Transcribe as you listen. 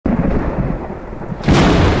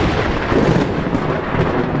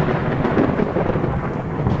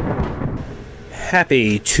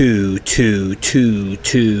Happy Tuesday,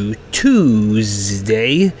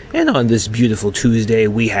 and on this beautiful Tuesday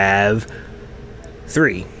we have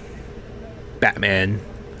 3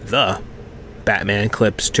 the Batman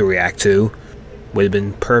clips to react to. Would have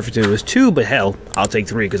been perfect if it was 2, but hell, I'll take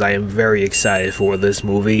 3 because I am very excited for this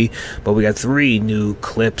movie. But we got 3 new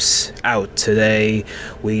clips out today.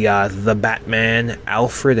 We got the Batman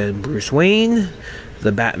Alfred and Bruce Wayne,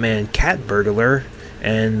 the Batman Cat Burglar,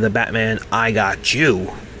 and the Batman I Got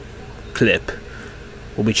You clip.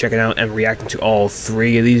 We'll be checking out and reacting to all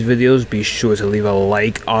 3 of these videos. Be sure to leave a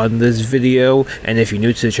like on this video, and if you're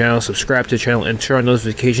new to the channel, subscribe to the channel and turn on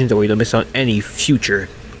notifications that way you don't miss out on any future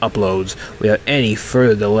uploads. Without any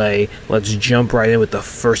further delay, let's jump right in with the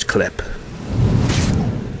first clip.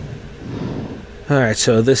 Alright,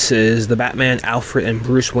 so this is the Batman, Alfred, and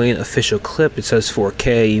Bruce Wayne official clip. It says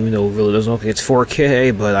 4K, even though it really doesn't look like it's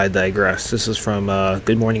 4K, but I digress. This is from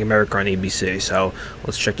Good Morning America on ABC, so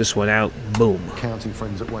let's check this one out. Boom. Counting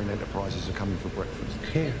friends at Wayne Enterprises are coming for breakfast.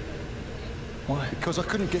 Here? Why? Because I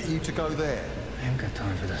couldn't get you to go there. I haven't got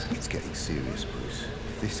time for this. It's getting serious, Bruce.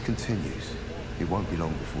 If this continues, it won't be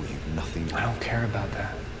long before you've nothing left. I don't care about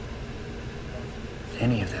that.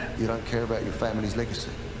 Any of that. You don't care about your family's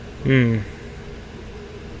legacy?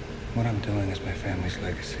 What I'm doing is my family's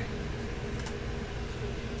legacy.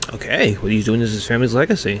 Okay, what he's doing is his family's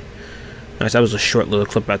legacy. Nice, that was a short little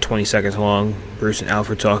clip, about 20 seconds long. Bruce and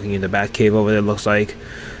Alfred talking in the Batcave over there, looks like.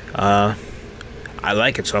 I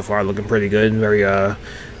like it so far, looking pretty good. Very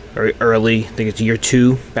early, I think it's year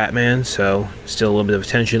 2 Batman, so still a little bit of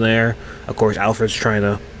tension there. Of course, Alfred's trying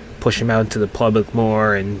to push him out into the public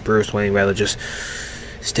more, and Bruce Wayne rather just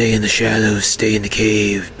stay in the shadows, stay in the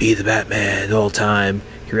cave, be the Batman all the time.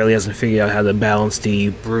 He really hasn't figured out how to balance the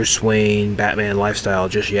Bruce Wayne Batman lifestyle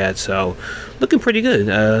just yet, so looking pretty good.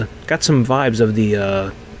 Got some vibes of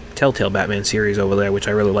the Telltale Batman series over there, which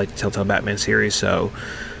I really like the Telltale Batman series, so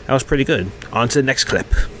that was pretty good. On to the next clip.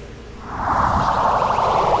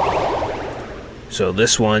 So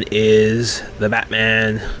this one is the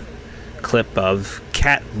Batman clip of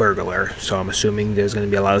Cat Burglar, so I'm assuming there's going to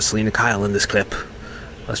be a lot of Selena Kyle in this clip.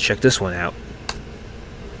 Let's check this one out.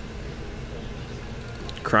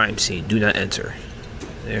 Crime scene, do not enter.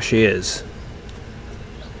 There she is.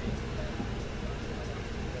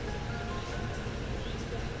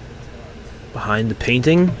 Behind the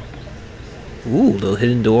painting. Ooh, little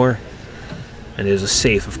hidden door. And there's a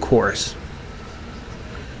safe, of course.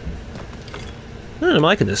 I'm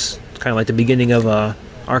liking this. It's kind of like the beginning of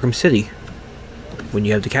Arkham City, when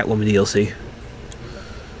you have the Catwoman DLC.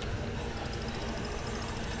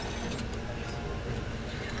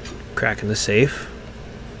 Cracking the safe.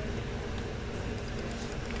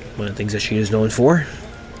 One of the things that she is known for.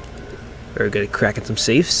 Very good at cracking some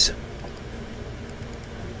safes.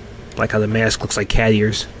 Like how the mask looks like cat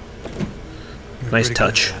ears. Nice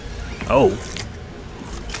touch. Oh.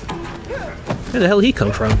 Where the hell did he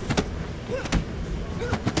come from?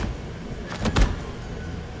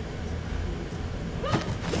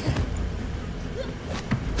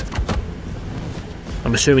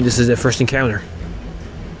 I'm assuming this is their first encounter.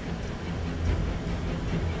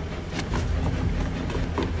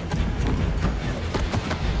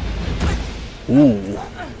 Ooh,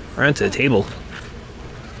 right onto the table.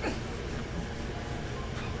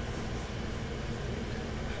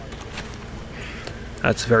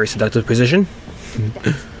 That's a very seductive position.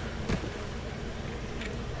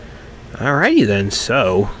 Alrighty then,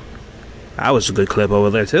 so that was a good clip over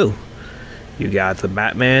there too. You got the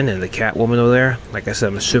Batman and the Catwoman over there. Like I said,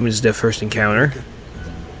 I'm assuming it's their first encounter.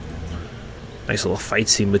 Nice little fight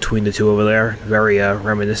scene between the two over there. Very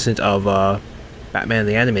reminiscent of Batman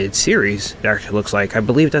the Animated Series. It actually looks like. I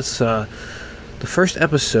believe that's the first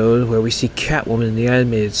episode where we see Catwoman in the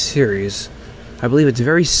Animated Series. I believe it's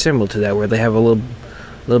very similar to that, where they have a little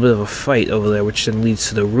bit of a fight over there, which then leads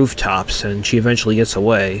to the rooftops, and she eventually gets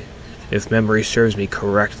away, if memory serves me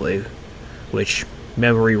correctly. Which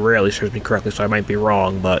memory rarely serves me correctly, so I might be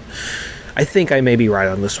wrong, but I think I may be right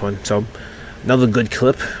on this one. So another good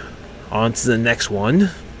clip. On to the next one.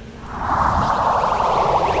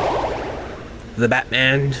 The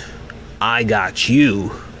Batman I Got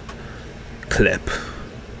You clip.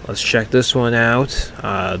 Let's check this one out.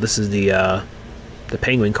 This is the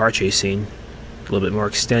Penguin car chase scene. A little bit more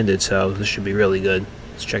extended, so this should be really good.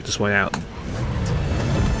 Let's check this one out.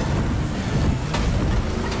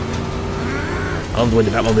 I love the way the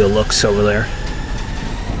Batmobile looks over there.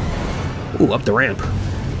 Ooh, up the ramp.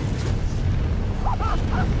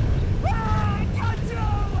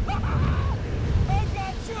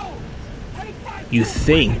 You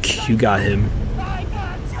think you got him.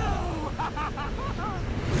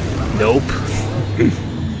 Nope.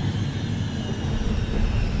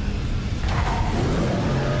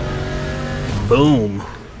 Boom.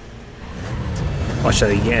 Watch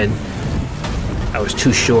that again. That was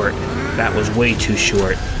too short. That was way too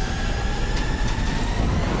short.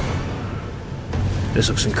 This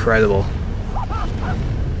looks incredible.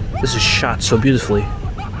 This is shot so beautifully.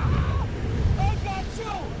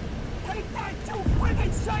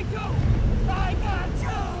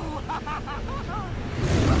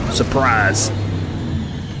 Surprise.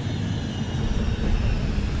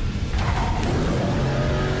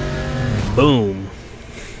 Boom.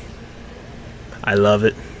 I love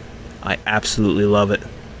it. I absolutely love it.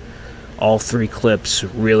 All three clips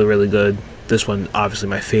really, really good. This one, obviously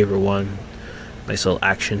my favorite one. Nice little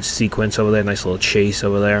action sequence over there. Nice little chase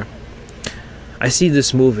over there. I see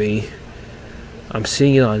this movie. I'm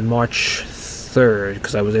seeing it on March 3rd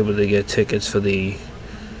because I was able to get tickets for the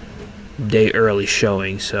day early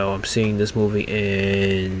showing. So I'm seeing this movie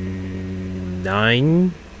in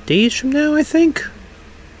 9 days from now, I think.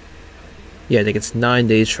 Yeah, I think it's 9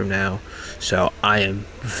 days from now. So I am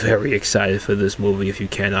very excited for this movie, if you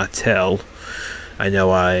cannot tell. I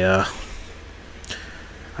know I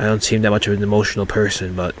don't seem that much of an emotional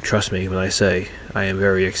person, but trust me when I say I am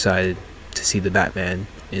very excited to see the Batman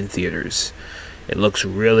in theaters. It looks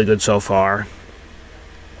really good so far.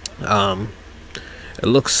 It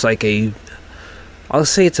looks like I'll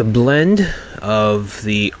say it's a blend of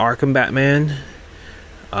the Arkham Batman,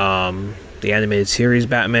 the animated series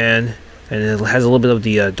Batman, and it has a little bit of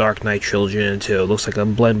the Dark Knight trilogy in it too. It looks like a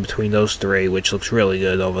blend between those three, which looks really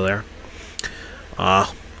good over there.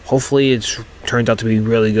 Hopefully it turns out to be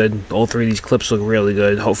really good. All three of these clips look really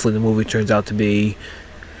good. Hopefully the movie turns out to be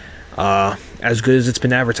as good as it's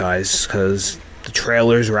been advertised, because the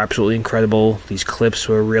trailers were absolutely incredible. These clips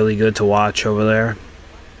were really good to watch over there.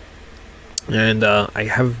 And I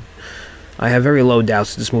have very low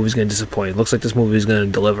doubts that this movie is going to disappoint. It looks like this movie is going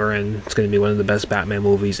to deliver, and it's going to be one of the best Batman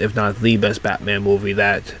movies, if not the best Batman movie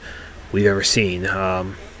that we've ever seen.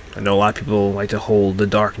 I know a lot of people like to hold The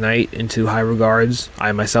Dark Knight into high regards.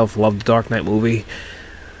 I myself love The Dark Knight movie,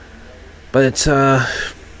 but it's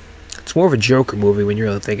more of a Joker movie when you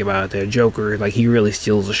really think about it. There, Joker, like, he really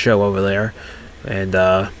steals the show over there, and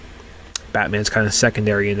Batman's kind of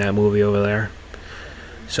secondary in that movie over there.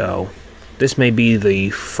 So this may be the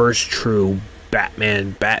first true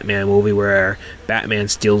Batman movie where Batman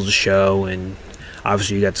steals the show, and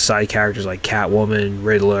obviously you got the side characters like Catwoman,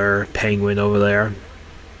 Riddler, Penguin over there.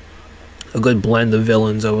 A good blend of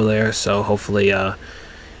villains over there, so hopefully it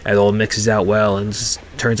all mixes out well and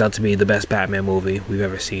turns out to be the best Batman movie we've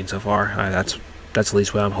ever seen so far. That's at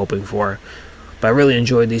least what I'm hoping for. But I really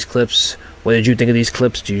enjoyed these clips. What did you think of these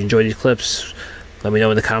clips? Do you enjoy these clips? Let me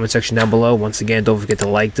know in the comment section down below. Once again, don't forget to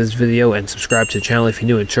like this video and subscribe to the channel if you're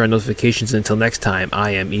new, and turn on notifications. Until next time,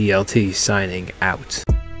 I am ELT signing out.